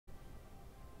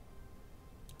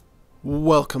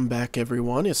Welcome back,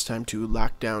 everyone. It's time to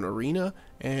lock down Arena,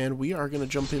 and we are going to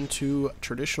jump into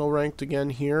traditional ranked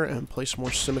again here and play some more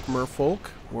Simic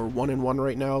Merfolk. We're 1-1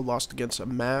 right now, lost against a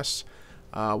mass,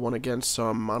 won against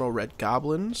some mono red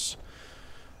goblins.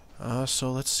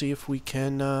 So let's see if we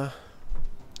can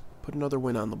put another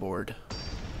win on the board.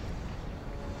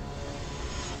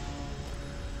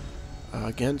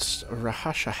 Against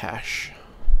Rahashahash.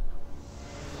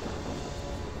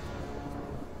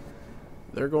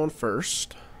 They're going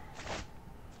first.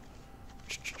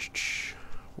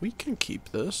 We can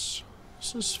keep this.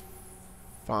 This is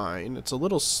fine. It's a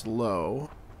little slow.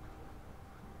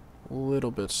 A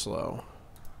little bit slow.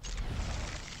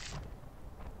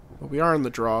 But we are in the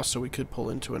draw, so we could pull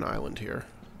into an island here.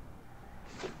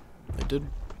 They did...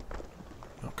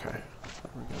 Okay. There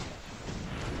we go.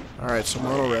 Alright, so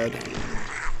mono red.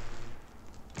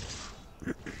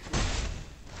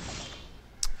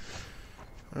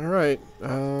 Alright,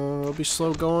 it'll be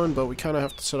slow going, but we kind of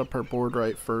have to set up our board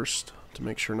right first to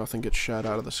make sure nothing gets shot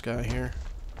out of the sky here.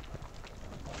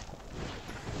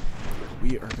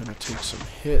 We are going to take some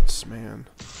hits, man.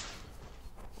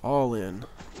 All in.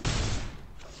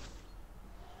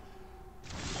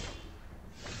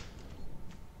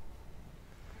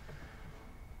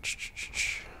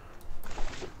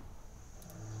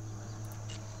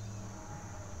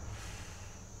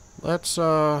 Let's,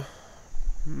 we'll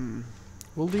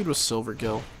lead with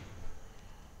Silvergill.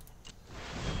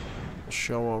 We'll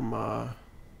show him,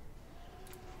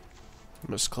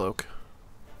 Miscloak.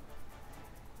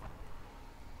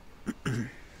 Well,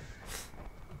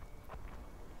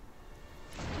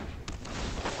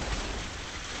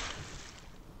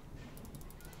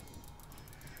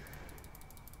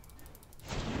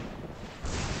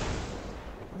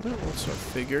 that's what I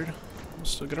figured. We'll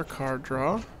still get our card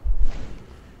draw.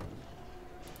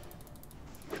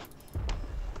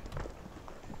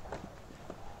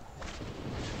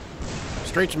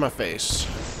 Straight to my face.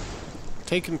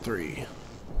 Taken 3.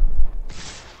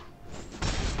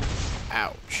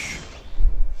 Ouch.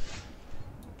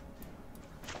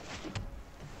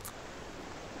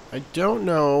 I don't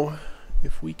know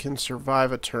if we can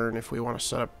survive a turn if we want to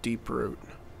set up Deep Root.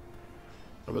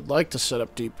 I would like to set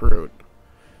up Deep Root.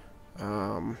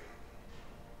 Well,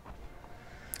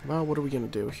 what are we going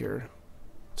to do here?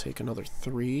 Take another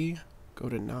 3. Go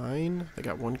to 9. They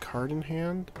got 1 card in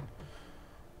hand.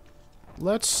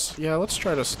 Let's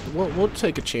try to... We'll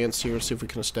take a chance here and see if we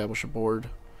can establish a board.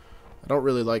 I don't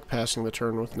really like passing the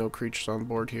turn with no creatures on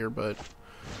board here, but...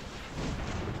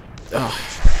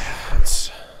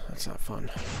 that's not fun.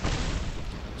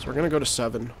 So we're going to go to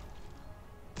 7.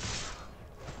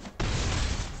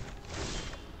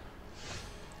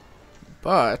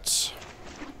 But...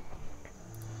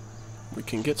 we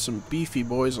can get some beefy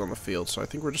boys on the field, so I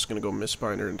think we're just going to go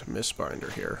Mistbinder into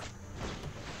Mistbinder here.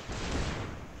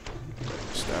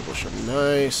 Establish a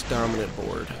nice dominant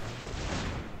board.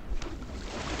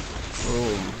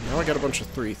 Boom. Now I got a bunch of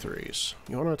 3/3s.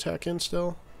 You want to attack in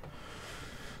still?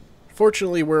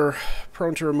 Fortunately, we're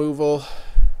prone to removal.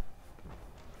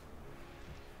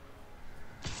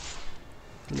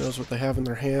 Who knows what they have in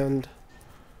their hand?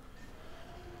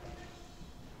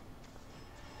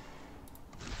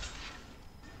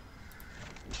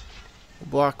 We'll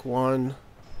block 1.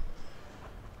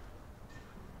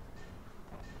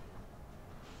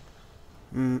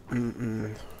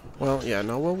 Well, yeah,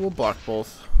 no, we'll block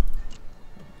both.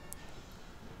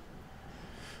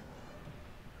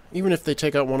 Even if they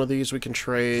take out one of these, we can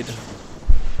trade.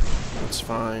 That's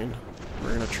fine.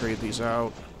 We're gonna trade these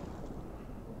out.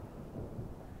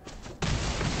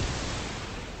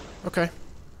 Okay.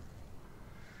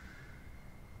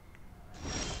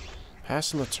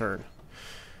 Passing the turn.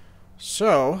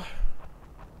 So...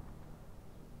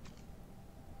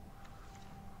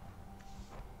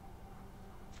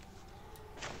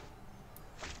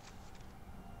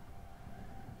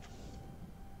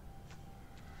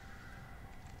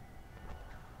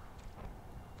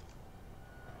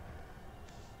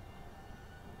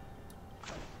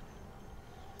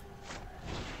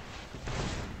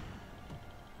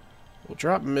 we'll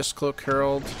drop Miscloak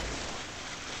Herald.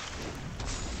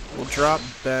 We'll drop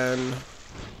Ben.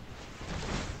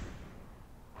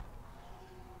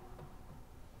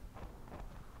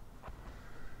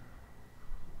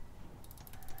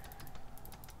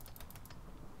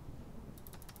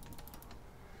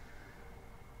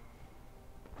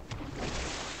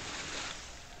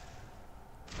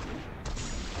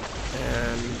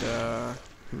 And,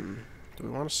 do we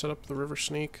want to set up the River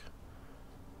Sneak?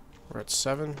 We're at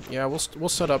 7. Yeah, we'll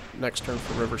set up next turn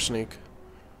for River Sneak.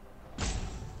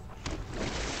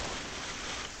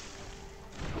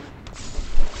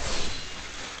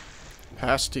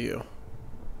 Pass to you.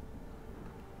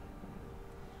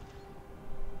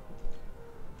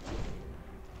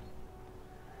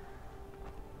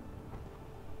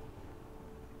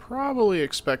 Probably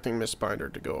expecting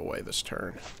Mistbinder to go away this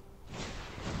turn.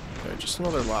 Okay, just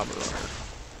another Lava Runner.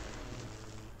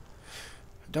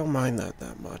 I don't mind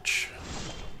that much.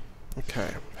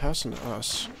 Okay, passing to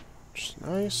us. Which is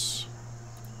nice.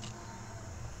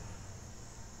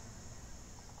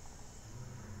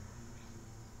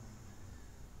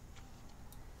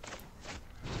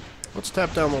 Let's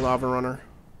tap down the Lava Runner.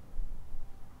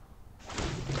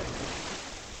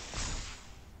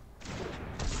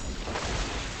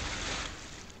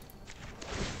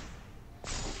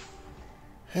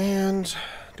 And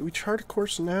do we chart a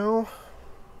course now?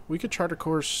 We could chart a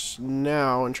course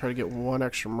now and try to get one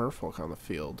extra Merfolk on the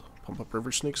field. Pump up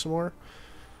River Sneak some more.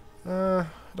 I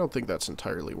don't think that's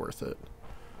entirely worth it.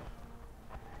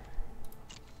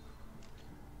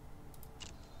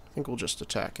 I think we'll just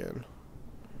attack in.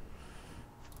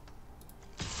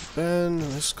 Ben,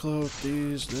 this cloak,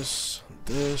 these,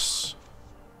 this.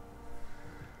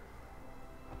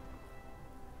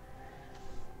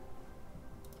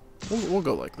 We'll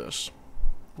go like this.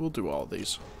 We'll do all of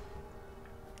these.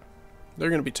 They're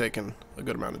going to be taking a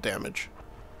good amount of damage.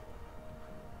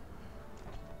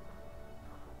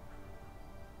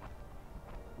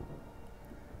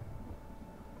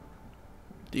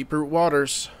 Deep Root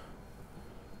Waters.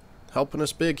 Helping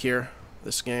us big here,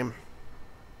 this game.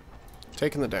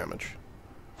 Taking the damage.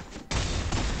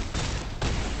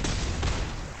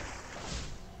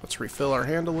 Let's refill our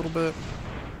hand a little bit.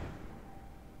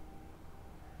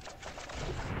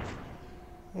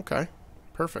 Okay,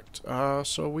 perfect.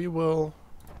 So we will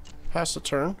pass the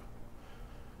turn.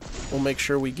 We'll make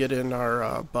sure we get in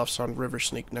our buffs on River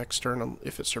Sneak next turn.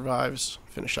 If it survives,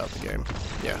 finish out the game.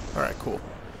 Yeah, alright, cool.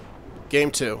 Game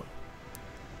 2.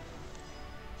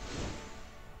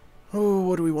 Oh,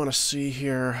 what do we want to see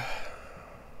here?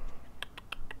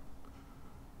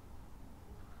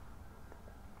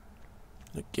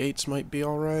 The gates might be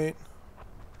alright.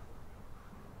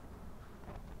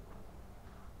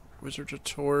 Wizard's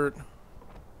Retort.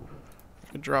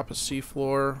 Could drop a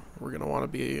seafloor. We're going to want to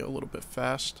be a little bit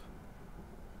fast.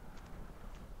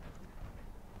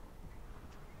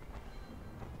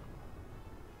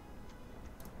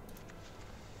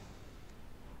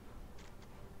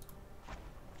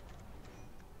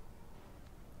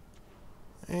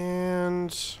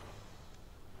 And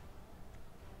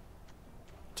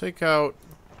take out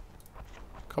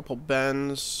a couple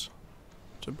bends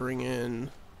to bring in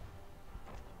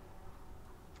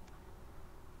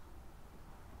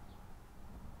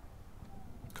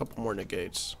couple more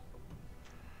negates.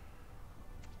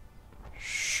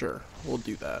 Sure, we'll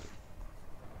do that.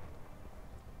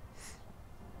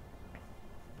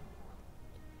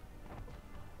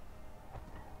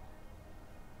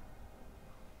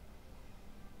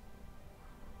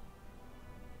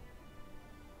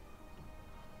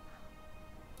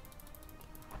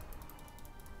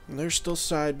 And they're still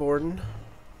sideboarding.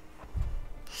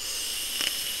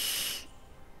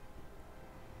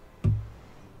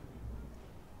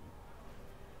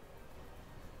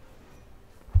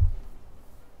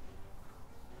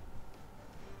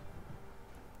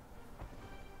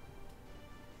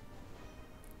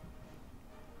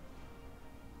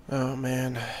 Oh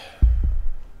man.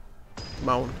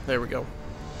 Moan. There we go.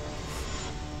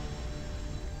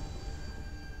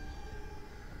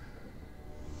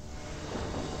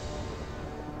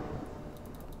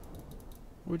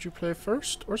 Would you play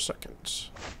first or second?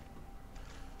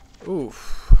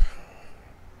 Oof.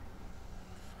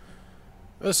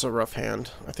 This is a rough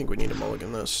hand. I think we need to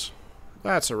mulligan this.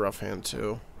 That's a rough hand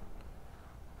too.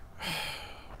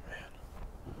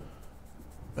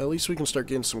 At least we can start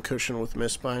getting some cushion with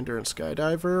Mistbinder and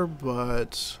Skydiver,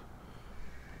 but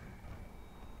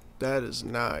that is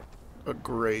not a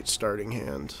great starting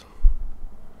hand.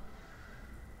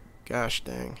 Gosh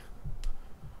dang.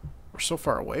 We're so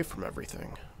far away from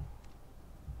everything.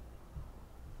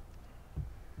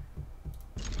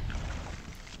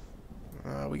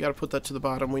 We gotta put that to the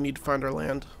bottom. We need to find our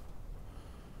land.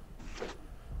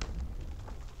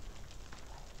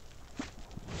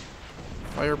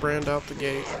 Firebrand out the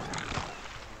gate.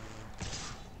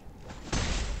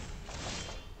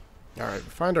 Alright, we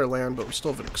find our land, but we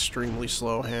still have an extremely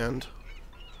slow hand.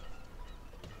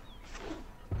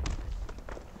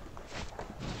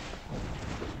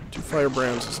 Two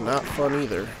Firebrands is not fun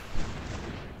either.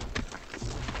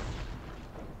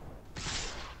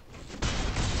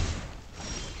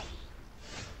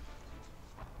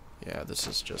 Yeah, this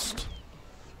is just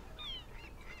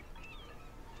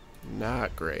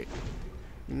not great.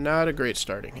 Not a great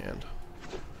starting hand.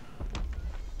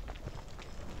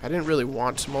 I didn't really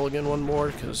want to mulligan one more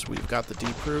because we've got the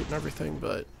deep root and everything,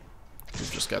 but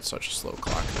we've just got such a slow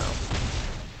clock now.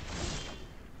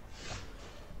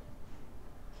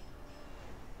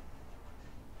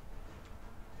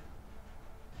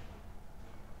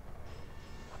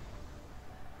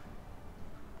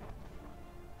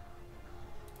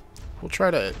 We'll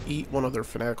try to eat one of their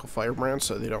Fanatical Firebrands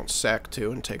so they don't sack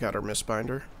two and take out our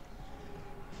Mistbinder.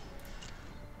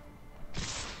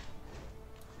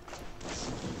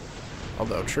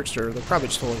 Although Trickster, they're probably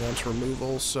just holding on to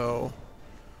removal, so...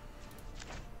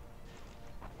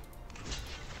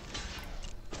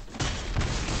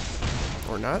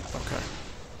 Or not? Okay.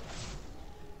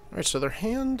 Alright, so their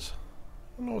hand...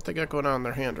 I don't know what they got going on in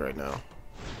their hand right now.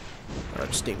 Alright,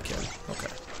 Steamkin.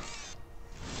 Okay.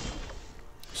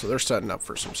 So they're setting up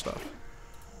for some stuff.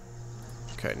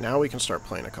 Okay, now we can start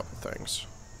playing a couple things.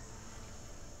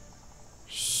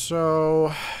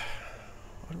 So,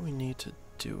 what do we need to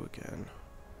do again?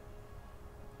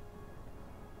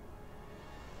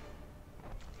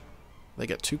 They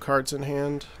get 2 cards in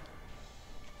hand.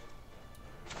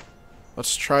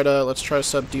 Let's try to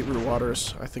set up Deep Root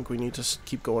Waters. I think we need to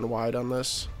keep going wide on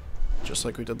this, just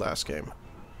like we did last game.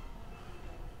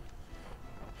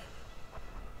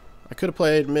 I could have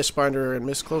played Mistbinder and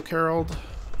Mistcloak Herald.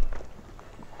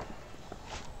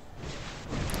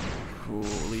 Ooh,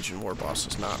 Legion War Boss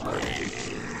is not pretty.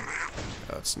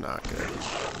 That's not good.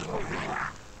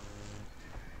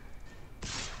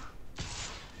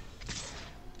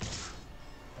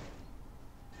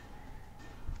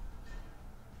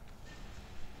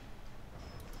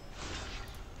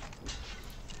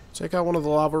 Take out one of the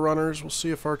Lava Runners. We'll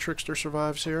see if our Trickster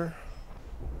survives here.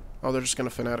 Oh, they're just going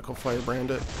to Fanatical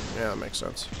Firebrand it? Yeah, that makes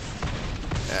sense.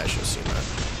 Yeah, I should have seen that.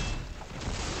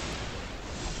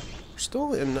 We're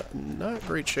still in not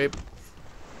great shape.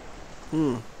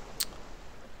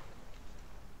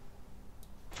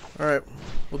 Alright,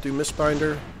 we'll do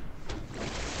Mistbinder.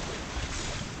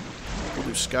 We'll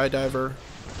do Skydiver.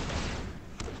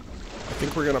 I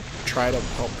think we're going to try to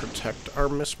help protect our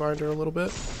Mistbinder a little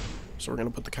bit. So we're going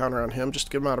to put the counter on him just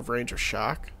to get him out of range of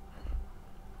shock.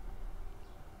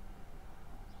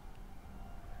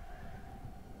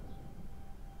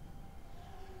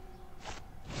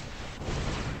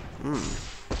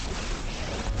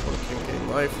 Can't gain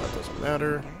life, that doesn't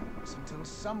matter. Until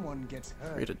someone gets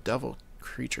hurt. Create a devil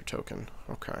creature token.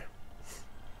 Okay.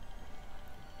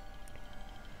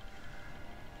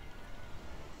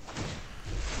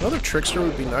 Another Trickster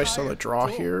would be nice on the draw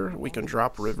here. We can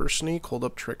drop River Sneak, hold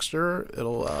up Trickster.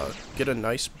 It'll get a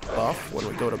nice buff when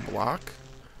we go to block.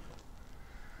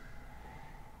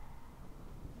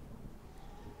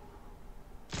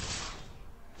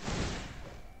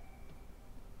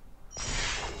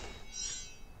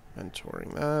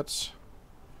 Mentoring that.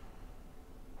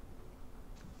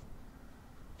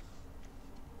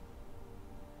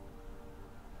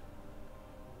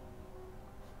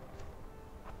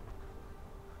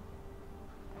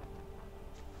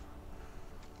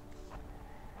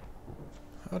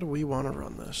 How do we want to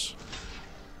run this?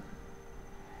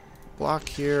 Block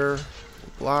here,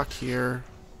 block here.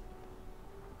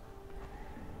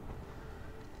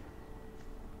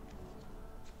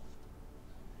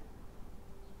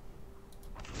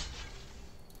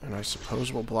 And I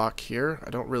suppose we'll block here. I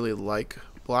don't really like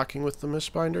blocking with the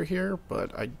Mistbinder here,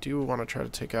 but I do want to try to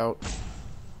take out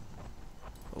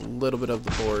a little bit of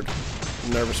the board.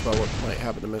 I'm nervous about what might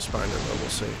happen to Mistbinder, but we'll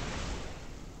see.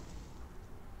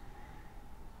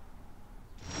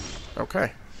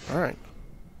 Okay, alright.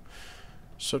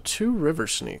 So 2 River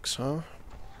Sneaks, huh?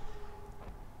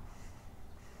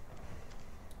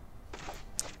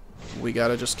 We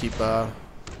gotta just keep, I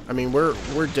mean, we're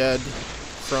dead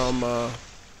from,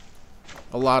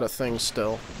 a lot of things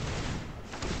still.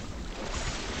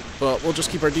 But we'll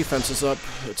just keep our defenses up.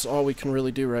 It's all we can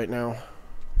really do right now.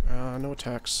 No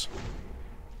attacks.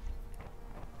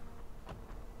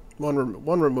 One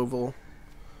removal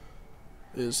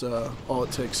is all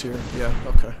it takes here. Yeah,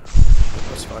 okay.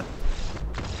 That's fine.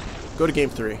 Go to game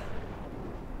 3.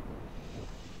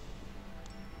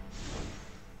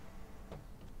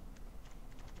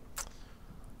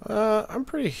 I'm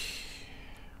pretty...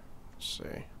 Let's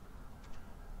see.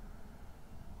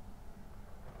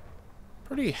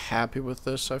 Pretty happy with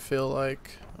this, I feel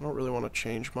like. I don't really want to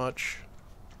change much.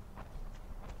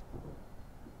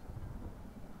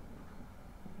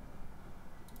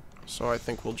 So I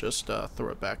think we'll just throw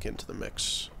it back into the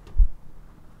mix.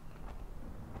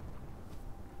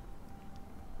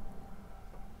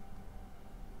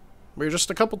 We were just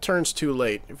a couple turns too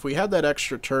late. If we had that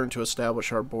extra turn to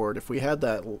establish our board, if we had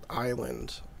that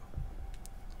island,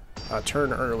 a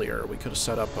turn earlier, we could have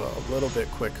set up a little bit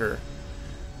quicker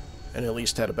and at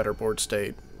least had a better board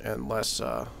state and less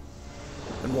and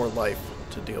more life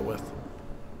to deal with.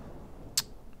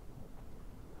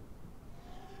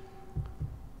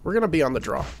 We're gonna be on the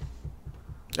draw.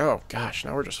 Oh gosh,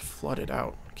 now we're just flooded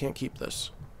out. Can't keep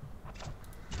this.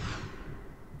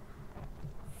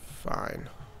 Fine.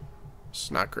 It's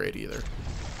not great either.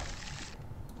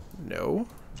 No.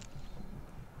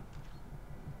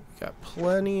 Got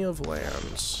plenty of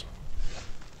lands.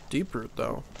 Deep root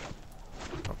though.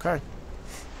 Okay.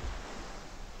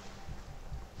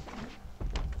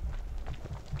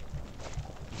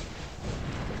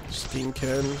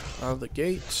 Steamkin out of the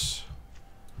gates.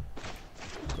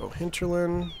 Go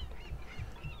Hinterland.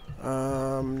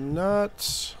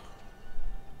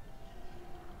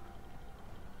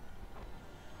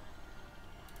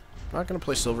 Not gonna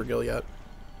play Silvergill yet.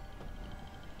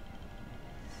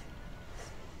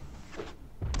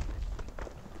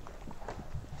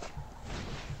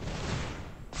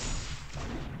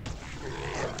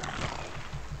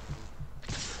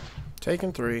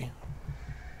 Taking 3.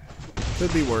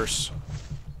 Could be worse.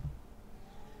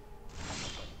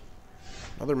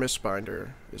 Another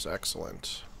Mistbinder is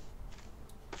excellent.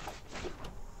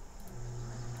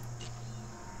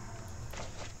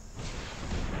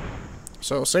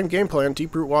 So, same game plan.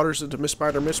 Deep-root Waters into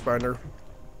Mistbinder.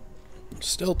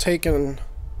 Still taking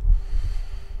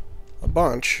a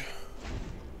bunch.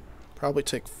 Probably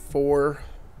take 4.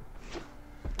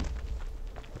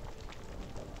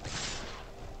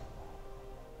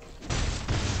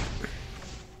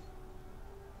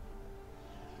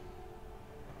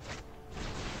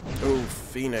 Oh,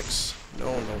 Phoenix.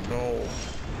 No.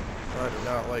 I do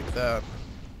not like that.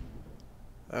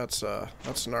 That's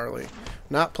gnarly.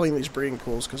 Not playing these breeding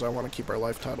pools because I want to keep our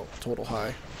life total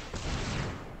high.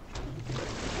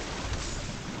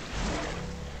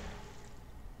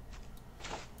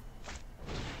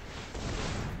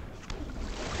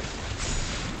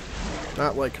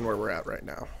 Not liking where we're at right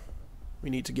now. We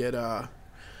need to get a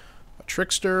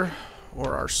Trickster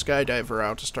or our Skydiver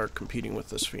out to start competing with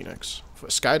this Phoenix. If a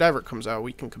Skydiver comes out,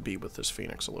 we can compete with this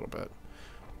Phoenix a little bit.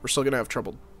 We're still going to have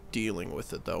trouble dealing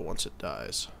with it, though, once it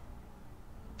dies.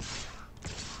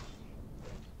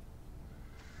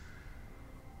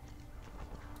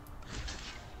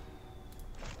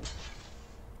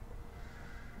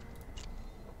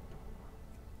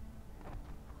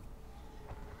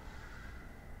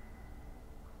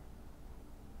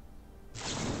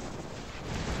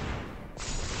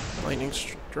 Lightning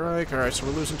Strike. Alright, so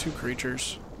we're losing 2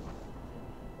 creatures.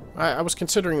 I was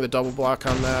considering the double block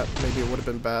on that. Maybe it would have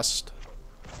been best.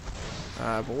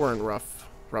 But we're in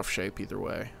rough shape either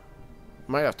way.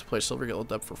 Might have to play Silvergill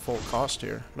Adept for full cost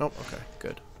here. Nope, okay,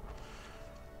 good.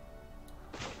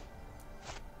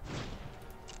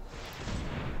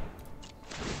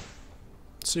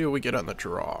 Let's see what we get on the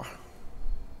draw.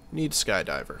 Need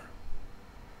Skydiver.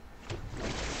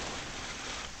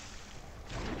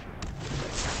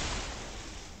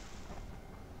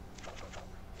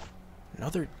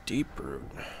 Another deep root.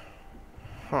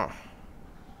 Huh.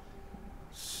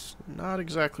 It's not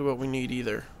exactly what we need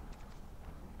either.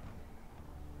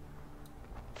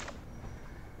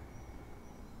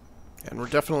 And we're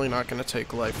definitely not going to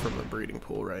take life from the breeding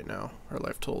pool right now. Our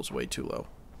life total is way too low.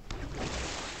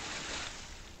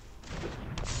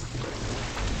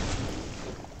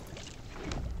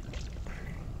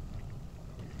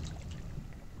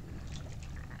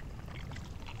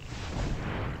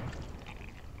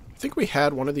 I think we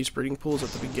had one of these breeding pools at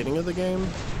the beginning of the game.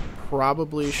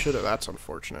 Probably should have. That's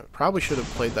unfortunate. Probably should have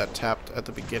played that tapped at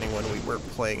the beginning when we weren't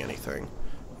playing anything.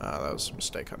 That was a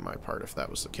mistake on my part if that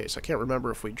was the case. I can't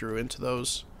remember if we drew into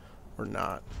those or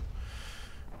not.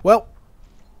 Well,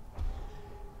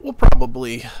 we'll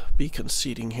probably be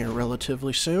conceding here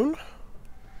relatively soon.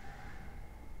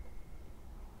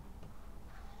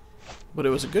 But it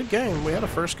was a good game. We had a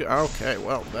first go. Okay,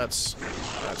 well, that's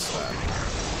that.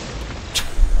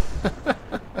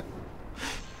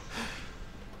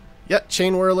 Yeah,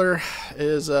 Chain Whirler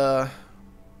is a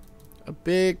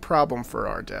big problem for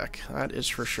our deck. That is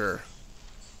for sure.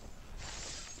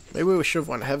 Maybe we should have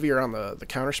went heavier on the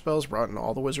counter spells, brought in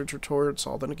all the Wizard's Retorts,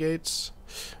 all the negates.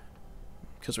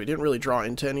 Because we didn't really draw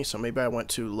into any, so maybe I went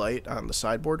too light on the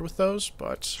sideboard with those.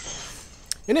 But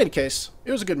in any case,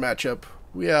 it was a good matchup.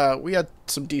 We had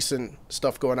some decent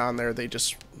stuff going on there. They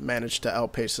just managed to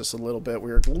outpace us a little bit.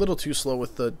 We were a little too slow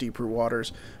with the Deep-Root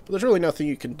Waters. But there's really nothing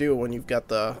you can do when you've got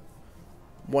the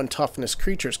 1 toughness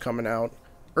creatures coming out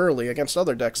early. Against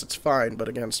other decks, it's fine. But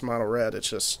against mono-red, it's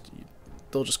just...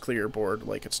 they'll just clear your board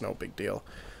like it's no big deal.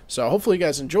 So hopefully you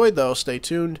guys enjoyed, though. Stay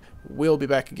tuned. We'll be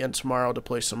back again tomorrow to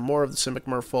play some more of the Simic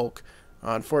Merfolk.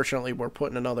 Unfortunately, we're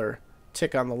putting another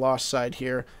tick on the loss side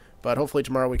here, but hopefully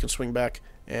tomorrow we can swing back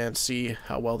and see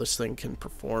how well this thing can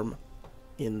perform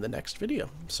in the next video.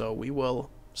 So we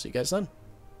will see you guys then.